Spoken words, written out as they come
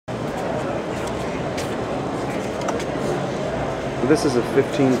this is a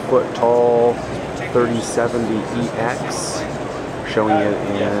 15-foot tall 3070EX, showing it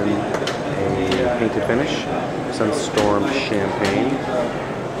in a painted finish, Sunstorm Champagne.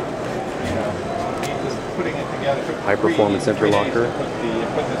 High performance interlocker.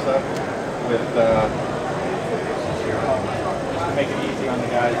 Put this up with make it easy on the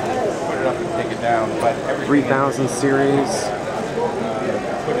guys to put it up and take it down. But 3000 series.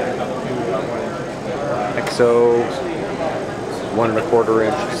 XO 1 1/4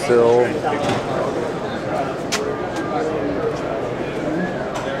 inch sill.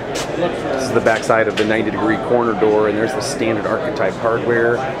 This is the backside of the 90-degree corner door, and there's the standard archetype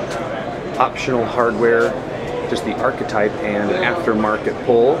hardware. Optional hardware, just the archetype and aftermarket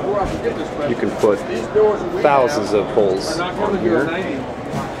pull. You can put thousands of pulls on here.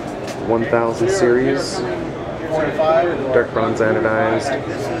 1000 series, dark bronze anodized,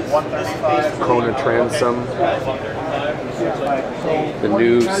 Kona transom, the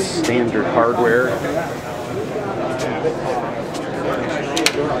new standard hardware.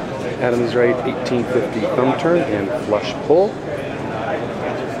 Adams Wright 1850 thumb turn and flush pull.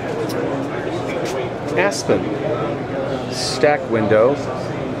 Aspen stack window,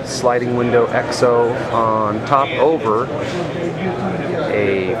 sliding window XO on top over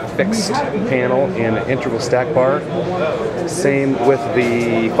a fixed panel and an integral stack bar. Same with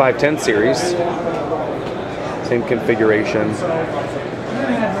the 510 series, same configuration,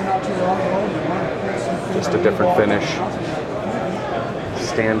 just a different finish.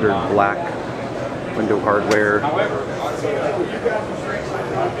 Standard black window hardware,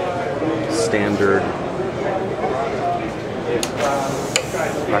 standard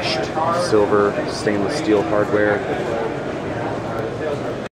brushed silver stainless steel hardware.